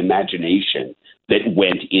cool, the imagination that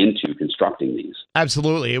went into constructing these.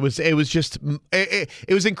 Absolutely. It was just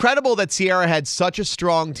it was incredible that Sierra had such a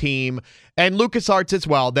strong team, and LucasArts as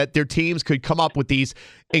well, that their teams could come up with these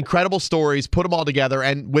incredible stories, put them all together,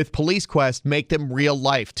 and with Police Quest, make them real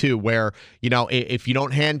life too, where, if you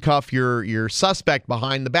don't handcuff your suspect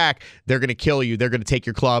behind the back, they're going to kill you. They're going to take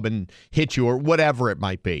your club and hit you or whatever it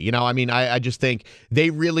might be. I just think they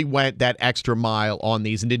really went that extra mile on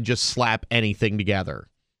these and didn't just slap anything together.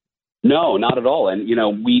 No, not at all. And,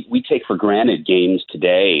 we take for granted games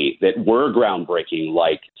today that were groundbreaking,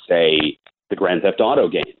 like, say, the Grand Theft Auto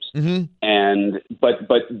games. Mm-hmm. But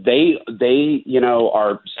they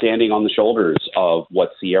are standing on the shoulders of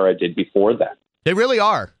what Sierra did before them. They really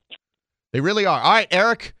are. They really are. All right,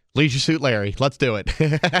 Eric, Leisure Suit Larry, let's do it.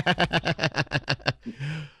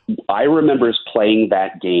 I remember playing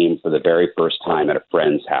that game for the very first time at a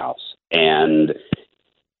friend's house, and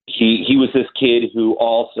he was this kid who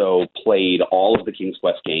also played all of the King's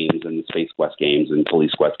Quest games and the Space Quest games and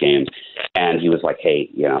Police Quest games. And he was like, hey,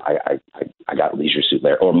 I got Leisure Suit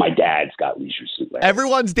Larry, or my dad's got Leisure Suit Larry.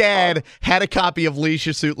 Everyone's dad had a copy of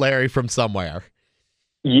Leisure Suit Larry from somewhere.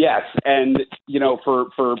 Yes. And,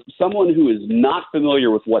 for someone who is not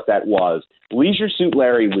familiar with what that was, Leisure Suit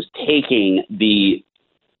Larry was taking the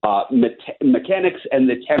mechanics and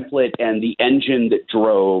the template and the engine that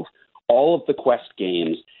drove all of the Quest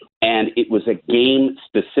games, and it was a game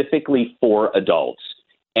specifically for adults.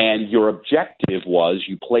 And your objective was,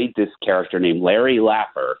 you played this character named Larry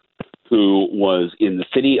Laffer, who was in the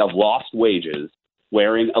city of Lost Wages,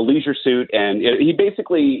 wearing a leisure suit, and he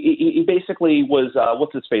basically was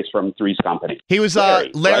what's his face from Three's Company. He was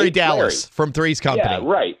Larry right? Dallas from Three's Company. Yeah,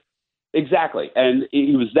 right. Exactly. And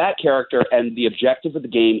he was that character, and the objective of the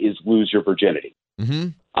game is lose your virginity. Mm-hmm.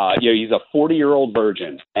 He's a 40-year-old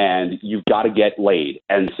virgin, and you've got to get laid.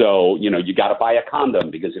 And so, you got to buy a condom,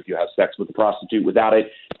 because if you have sex with a prostitute without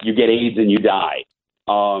it, you get AIDS and you die.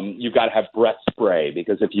 You've got to have breath spray,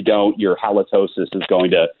 because if you don't, your halitosis is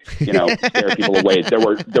going to, scare people away. There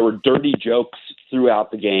were dirty jokes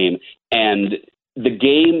throughout the game, and the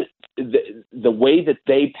game, the way that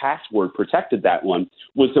they password protected that one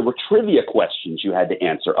was there were trivia questions you had to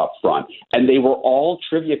answer up front, and they were all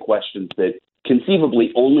trivia questions that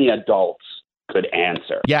conceivably only adults could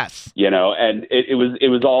answer. Yes. And it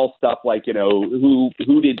was all stuff like,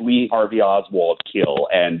 who did Lee Harvey Oswald kill?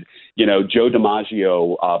 And, Joe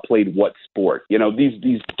DiMaggio played what sport?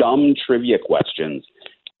 These dumb trivia questions.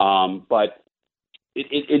 But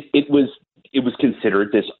it was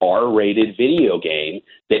considered this R-rated video game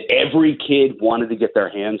that every kid wanted to get their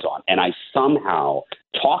hands on. And I somehow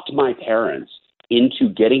talked my parents into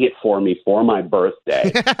getting it for me for my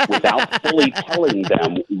birthday without fully telling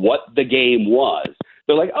them what the game was.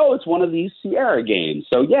 They're like, oh, it's one of these Sierra games.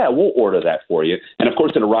 So, yeah, we'll order that for you. And, of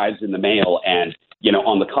course, it arrives in the mail, and,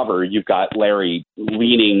 on the cover, you've got Larry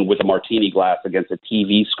leaning with a martini glass against a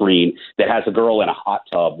TV screen that has a girl in a hot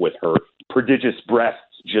tub with her prodigious breasts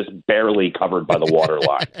just barely covered by the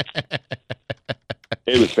waterline.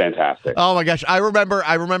 It was fantastic. Oh my gosh. I remember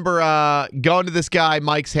going to this guy,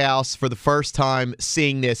 Mike's house for the first time,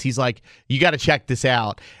 seeing this. He's like, you got to check this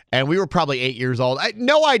out. And we were probably 8 years old. I had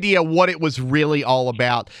no idea what it was really all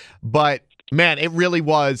about, but man, it really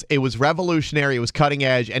was. It was revolutionary. It was cutting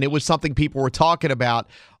edge, and it was something people were talking about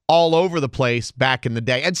all over the place back in the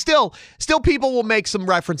day. And still people will make some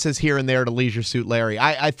references here and there to Leisure Suit Larry.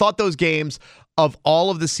 I thought those games, of all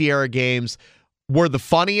of the Sierra games, were the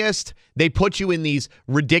funniest. They put you in these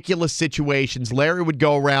ridiculous situations. Larry would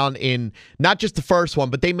go around in not just the first one,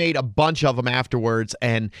 but they made a bunch of them afterwards.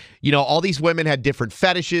 And, all these women had different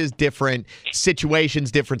fetishes, different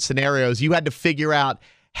situations, different scenarios. You had to figure out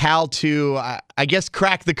how to,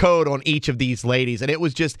 crack the code on each of these ladies. And it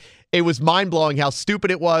was mind-blowing how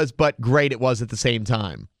stupid it was, but great it was at the same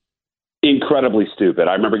time. Incredibly stupid.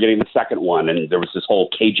 I remember getting the second one, and there was this whole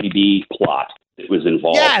KGB plot that was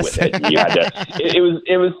involved with it. And you had to,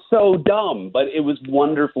 it was so dumb, but it was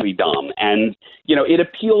wonderfully dumb. And, it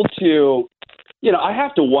appealed to, I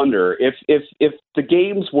have to wonder if the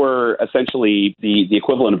games were essentially the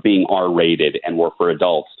equivalent of being R-rated and were for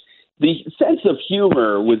adults, the sense of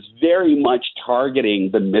humor was very much targeting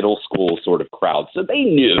the middle school sort of crowd. So they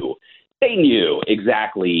knew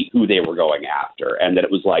exactly who they were going after, and that it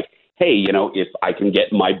was like, hey, if I can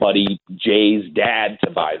get my buddy Jay's dad to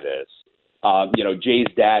buy this, Jay's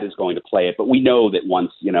dad is going to play it, but we know that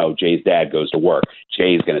once, Jay's dad goes to work,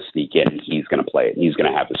 Jay's going to sneak in and he's going to play it and he's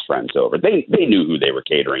going to have his friends over. They knew who they were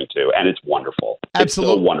catering to, and it's wonderful.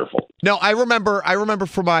 Absolutely. It's so wonderful. No, I remember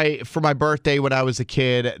for my birthday when I was a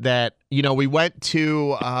kid that, we went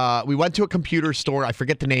to a computer store. I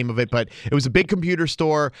forget the name of it, but it was a big computer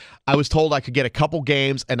store. I was told I could get a couple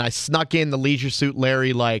games, and I snuck in the Leisure Suit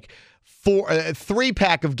Larry, like,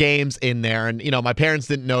 3-pack of games in there, and my parents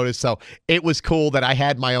didn't notice, so it was cool that I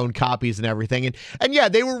had my own copies and everything. And yeah,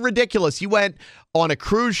 they were ridiculous. You went on a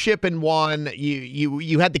cruise ship in one,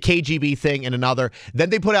 you had the KGB thing in another.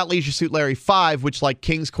 Then they put out Leisure Suit Larry 5, which, like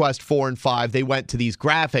King's Quest 4 and 5, they went to these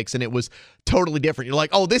graphics, and it was totally different. You're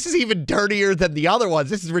like, oh, this is even dirtier than the other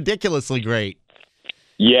ones. This is ridiculously great.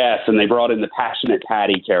 Yes, and they brought in the Passionate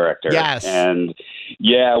Patty character. Yes. And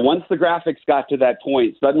yeah, once the graphics got to that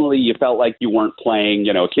point, suddenly you felt like you weren't playing,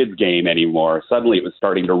 a kid's game anymore. Suddenly it was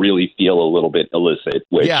starting to really feel a little bit illicit,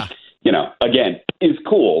 which, again, is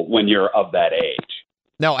cool when you're of that age.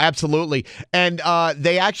 No, absolutely. And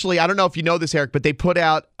they actually, I don't know if you know this, Eric, but they put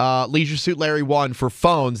out Leisure Suit Larry 1 for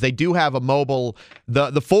phones. They do have a mobile,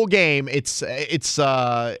 the full game. It's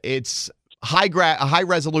high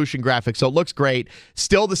resolution graphics, so it looks great.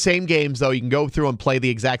 Still the same games, though. You can go through and play the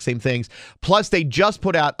exact same things. Plus, they just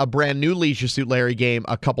put out a brand new Leisure Suit Larry game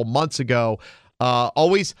a couple months ago.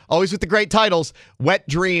 Always with the great titles. Wet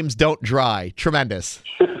Dreams Don't Dry. Tremendous.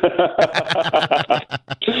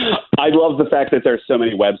 I love the fact that there's so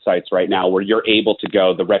many websites right now where you're able to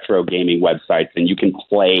go, the retro gaming websites, and you can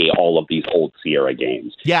play all of these old Sierra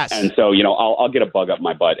games. Yes. And so, I'll get a bug up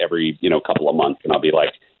my butt every, couple of months, and I'll be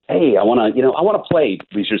like, hey, I want to play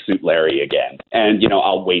Leisure Suit Larry again. And,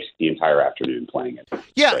 I'll waste the entire afternoon playing it.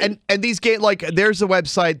 Yeah, and these games, like, there's a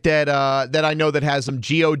website that I know that has them,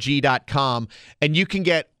 GOG.com, and you can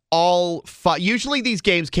get all five. Usually these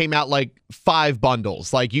games came out like 5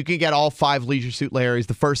 bundles. Like, you can get all 5 Leisure Suit Larrys,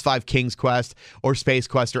 the first 5 King's Quest or Space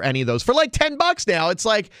Quest or any of those for like $10 now. It's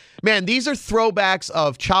like, man, these are throwbacks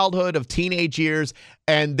of childhood, of teenage years,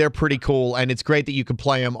 and they're pretty cool. And it's great that you can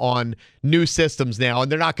play them on new systems now,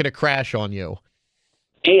 and they're not going to crash on you.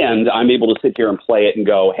 And I'm able to sit here and play it and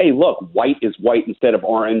go, hey, look, white is white instead of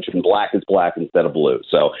orange and black is black instead of blue.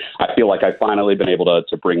 So I feel like I've finally been able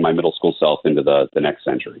to bring my middle school self into the next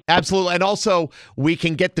century. Absolutely. And also, we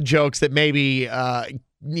can get the jokes that maybe,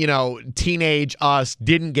 teenage us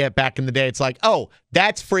didn't get back in the day. It's like, oh,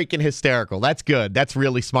 that's freaking hysterical. That's good. That's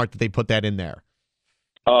really smart that they put that in there.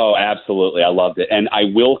 Oh, absolutely. I loved it. And I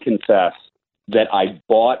will confess that I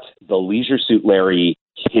bought the Leisure Suit Larry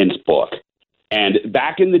hint book. And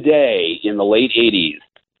back in the day, in the late 80s,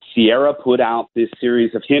 Sierra put out this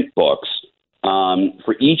series of hint books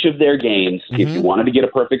for each of their games if you wanted to get a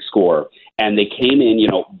perfect score. And they came in,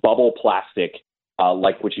 bubble plastic,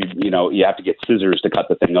 like which you have to get scissors to cut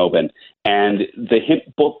the thing open. And the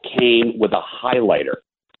hint book came with a highlighter.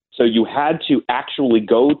 So you had to actually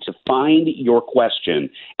go to find your question,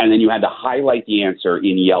 and then you had to highlight the answer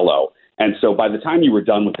in yellow. And so by the time you were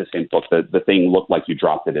done with this hint book, the thing looked like you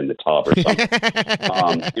dropped it in the tub or something.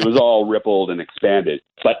 It was all rippled and expanded.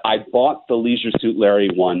 But I bought the Leisure Suit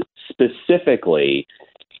Larry one specifically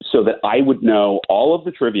so that I would know all of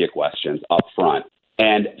the trivia questions up front,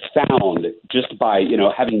 and found just by,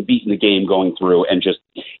 having beaten the game going through and just,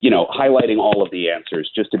 highlighting all of the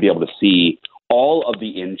answers just to be able to see all of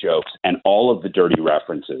the in-jokes and all of the dirty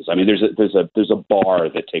references. I mean, there's a bar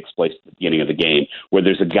that takes place at the beginning of the game where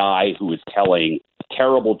there's a guy who is telling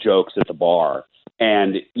terrible jokes at the bar,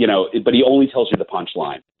 and but he only tells you the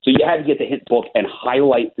punchline. So you had to get the hint book and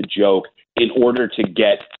highlight the joke in order to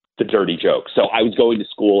get the dirty joke. So I was going to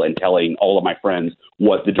school and telling all of my friends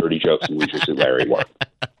what the dirty jokes in Leisure Suit Larry were.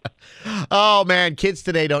 Oh, man, kids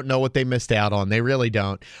today don't know what they missed out on. They really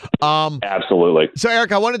don't. Absolutely. So,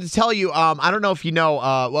 Eric, I wanted to tell you, I don't know if you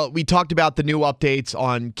know, we talked about the new updates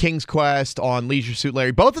on King's Quest, on Leisure Suit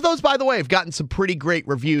Larry. Both of those, by the way, have gotten some pretty great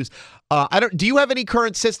reviews. Do you have any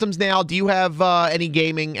current systems now? Do you have any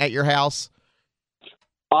gaming at your house?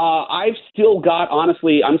 I've still got,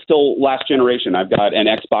 honestly, I'm still last generation. I've got an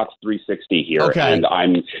Xbox 360 here, and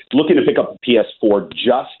I'm looking to pick up a PS4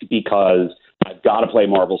 just because I've got to play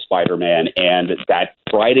Marvel Spider-Man, and that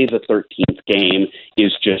Friday the 13th game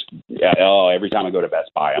is just, every time I go to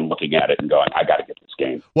Best Buy, I'm looking at it and going, I got to get this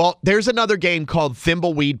game. Well, there's another game called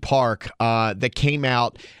Thimbleweed Park that came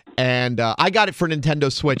out, and I got it for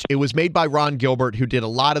Nintendo Switch. It was made by Ron Gilbert, who did a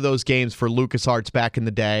lot of those games for LucasArts back in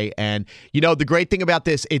the day. And, the great thing about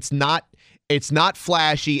this, it's not It's not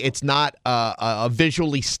flashy. It's not a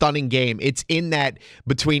visually stunning game. It's in that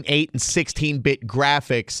between 8 and 16-bit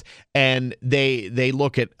graphics, and they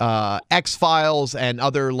look at X-Files and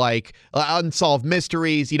other like unsolved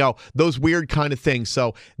mysteries, those weird kind of things.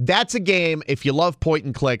 So that's a game, if you love point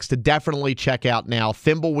and clicks, to definitely check out now.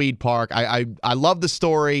 Thimbleweed Park. I love the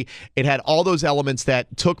story. It had all those elements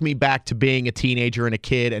that took me back to being a teenager and a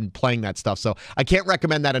kid and playing that stuff. So I can't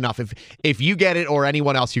recommend that enough. If you get it, or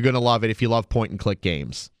anyone else, you're going to love it if you love point and click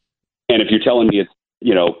games. And if you're telling me it's,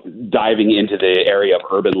 diving into the area of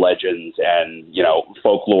urban legends and,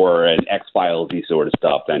 folklore and X-Files, these sort of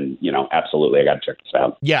stuff, then, absolutely, I got to check this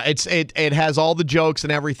out. Yeah, it has all the jokes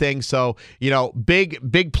and everything. So,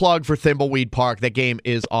 big plug for Thimbleweed Park. That game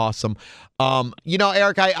is awesome.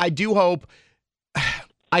 Eric, I do hope.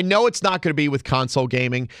 I know it's not going to be with console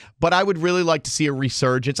gaming, but I would really like to see a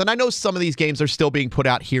resurgence. And I know some of these games are still being put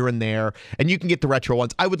out here and there, and you can get the retro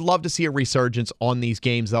ones. I would love to see a resurgence on these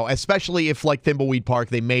games, though, especially if, like Thimbleweed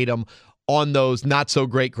Park, they made them on those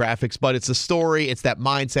not-so-great graphics. But it's the story, it's that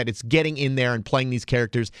mindset, it's getting in there and playing these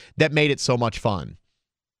characters that made it so much fun.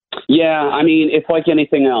 Yeah, I mean, it's like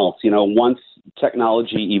anything else. Once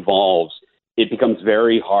technology evolves, it becomes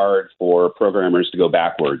very hard for programmers to go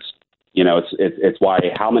backwards. It's why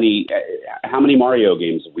how many Mario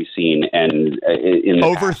games have we seen in the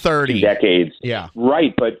over past 30 2 decades? Yeah,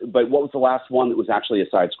 right. But what was the last one that was actually a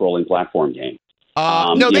side-scrolling platform game?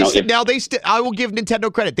 I will give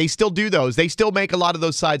Nintendo credit. They still do those. They still make a lot of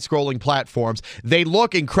those side-scrolling platforms. They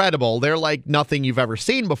look incredible. They're like nothing you've ever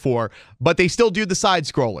seen before, but they still do the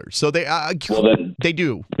side-scrollers. So they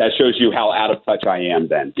do. That shows you how out of touch I am.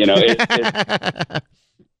 Then it's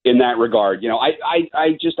in that regard,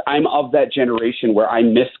 I'm of that generation where I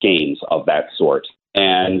miss games of that sort.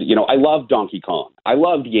 And, I love Donkey Kong. I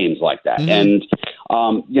loved games like that. Mm-hmm. And,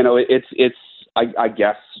 I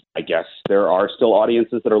guess there are still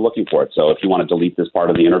audiences that are looking for it. So if you want to delete this part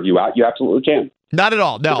of the interview out, you absolutely can. Not at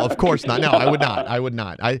all. No, of course not. No, I would not. I would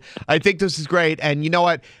not. I think this is great. And you know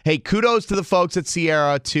what? Hey, kudos to the folks at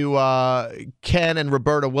Sierra, to Ken and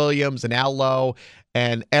Roberta Williams and Al Lowe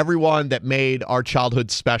and everyone that made our childhood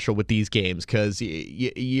special with these games, because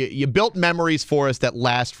you built memories for us that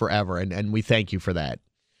last forever, and we thank you for that.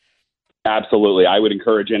 Absolutely. I would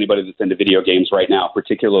encourage anybody that's into video games right now,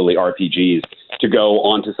 particularly RPGs, to go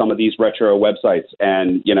onto some of these retro websites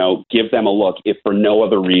and, give them a look, if for no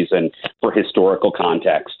other reason, for historical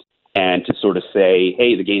context, and to sort of say,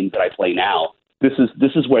 hey, the games that I play now, this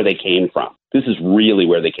is where they came from. This is really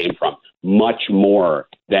where they came from, much more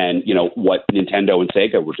than, what Nintendo and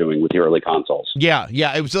Sega were doing with the early consoles. Yeah.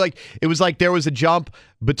 It was like there was a jump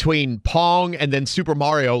between Pong and then Super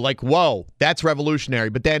Mario. Like, whoa, that's revolutionary.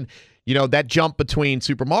 But then, that jump between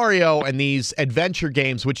Super Mario and these adventure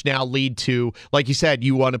games, which now lead to, like you said,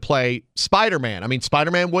 you want to play Spider-Man. I mean,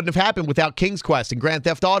 Spider-Man wouldn't have happened without King's Quest, and Grand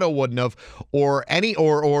Theft Auto wouldn't have, or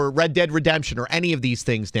Red Dead Redemption, or any of these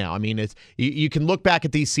things now. I mean, you can look back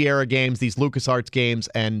at these Sierra games, these LucasArts games,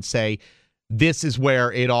 and say, this is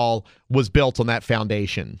where it all was built on that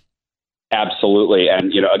foundation. Absolutely.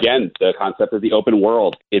 And, again, the concept of the open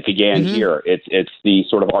world, it began here. It's the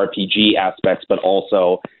sort of RPG aspects, but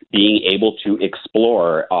also being able to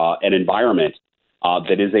explore an environment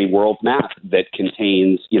that is a world map that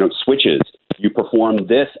contains, switches. You perform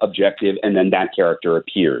this objective and then that character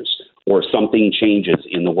appears, or something changes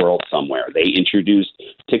in the world somewhere. They introduced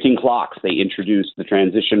ticking clocks. They introduced the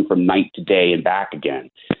transition from night to day and back again.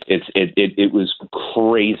 It was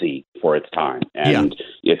crazy for its time. And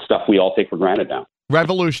it's stuff we all take for granted now.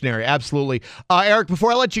 Revolutionary. Absolutely. Eric,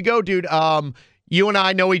 before I let you go, dude, you and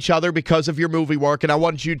I know each other because of your movie work, and I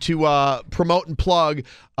want you to promote and plug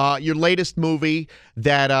your latest movie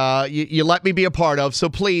that you let me be a part of. So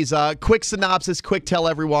please, quick synopsis, quick tell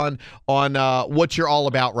everyone on what you're all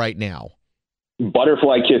about right now.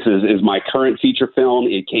 Butterfly Kisses is my current feature film.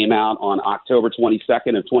 It came out on October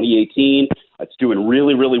 22nd of 2018. It's doing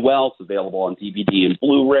really, really well. It's available on DVD and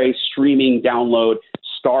Blu-ray, streaming, download.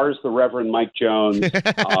 Stars the Reverend Mike Jones.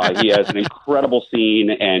 He has an incredible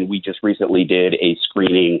scene, and we just recently did a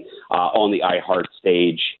screening on the iHeart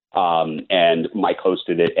stage, and Mike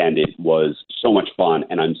hosted it, and it was so much fun,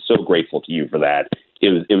 and I'm so grateful to you for that.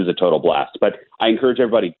 It was a total blast. But I encourage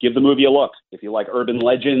everybody, give the movie a look. If you like urban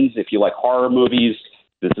legends, if you like horror movies,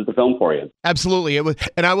 this is the film for you. Absolutely.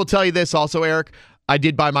 And I will tell you this also, Eric, I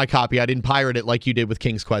did buy my copy. I didn't pirate it like you did with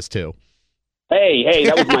King's Quest 2. Hey,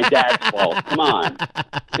 that was my dad's fault.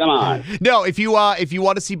 Come on. No, if you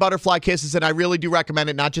want to see Butterfly Kisses, and I really do recommend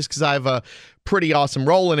it, not just because I have a pretty awesome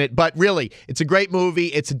role in it, but really, it's a great movie.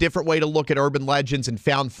 It's a different way to look at urban legends and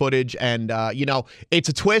found footage, and it's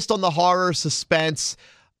a twist on the horror suspense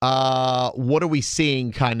what are we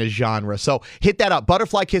seeing kind of genre. So hit that up.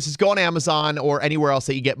 Butterfly Kisses. Go on Amazon or anywhere else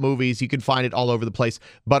that you get movies. You can find it all over the place.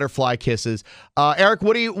 Butterfly Kisses. Eric,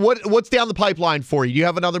 what's down the pipeline for you? Do you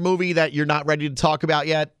have another movie that you're not ready to talk about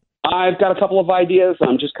yet? I've got a couple of ideas.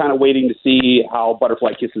 I'm just kind of waiting to see how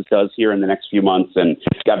Butterfly Kisses does here in the next few months. And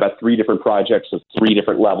got about 3 different projects of 3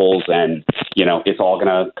 different levels. And, it's all going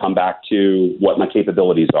to come back to what my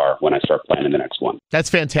capabilities are when I start planning the next one. That's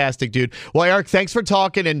fantastic, dude. Well, Eric, thanks for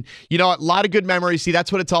talking. And, a lot of good memories. See,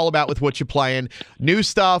 that's what it's all about with What You Playing. New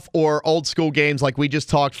stuff or old school games like we just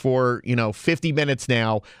talked for, 50 minutes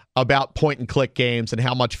now about point-and-click games and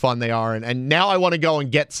how much fun they are. And now I want to go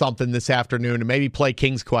and get something this afternoon and maybe play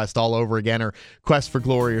King's Quest all over again or Quest for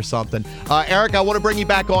Glory or something. Eric, I want to bring you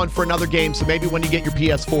back on for another game, so maybe when you get your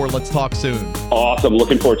PS4, let's talk soon. Awesome.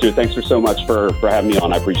 Looking forward to it. Thanks so much for having me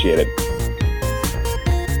on. I appreciate it.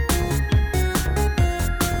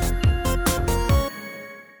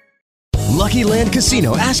 Lucky Land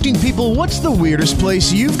Casino, asking people, what's the weirdest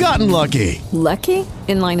place you've gotten lucky? Lucky?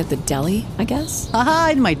 In line at the deli, I guess? Aha,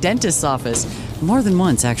 in my dentist's office. More than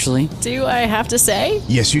once, actually. Do I have to say?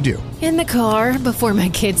 Yes, you do. In the car before my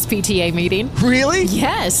kids' PTA meeting. Really?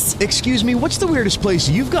 Yes. Excuse me, what's the weirdest place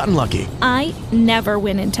you've gotten lucky? I never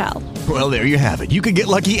win and tell. Well, there you have it. You can get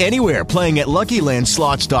lucky anywhere, playing at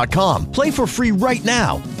LuckyLandSlots.com. Play for free right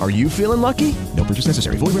now. Are you feeling lucky? No purchase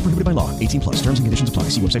necessary. Void where prohibited by law. 18+. Terms and conditions apply.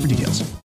 See website for details.